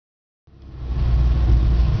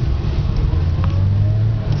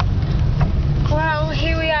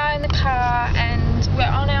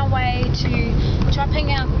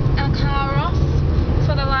dropping our car off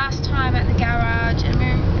for the last time at the garage, and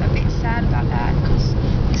we're a bit sad about that because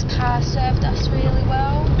this car served us really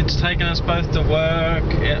well. It's taken us both to work,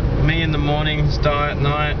 me in the mornings, Di at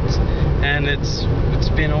night, and it's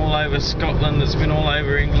been all over Scotland, it's been all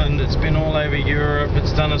over England, it's been all over Europe.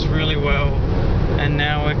 It's done us really well, and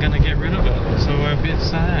now we're going to get rid of it, so we're a bit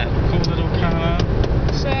sad. Cool little car.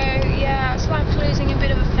 So yeah, it's like losing a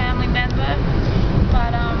bit of a family member,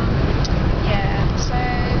 but yeah, so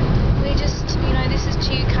we just, you know, this is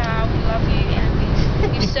to you, car, we love you,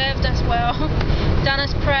 and you've served us well, done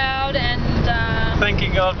us proud, and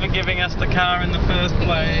thanking God for giving us the car in the first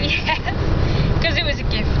place. Yes, because it was a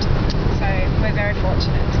gift, so we're very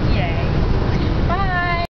fortunate. Yay.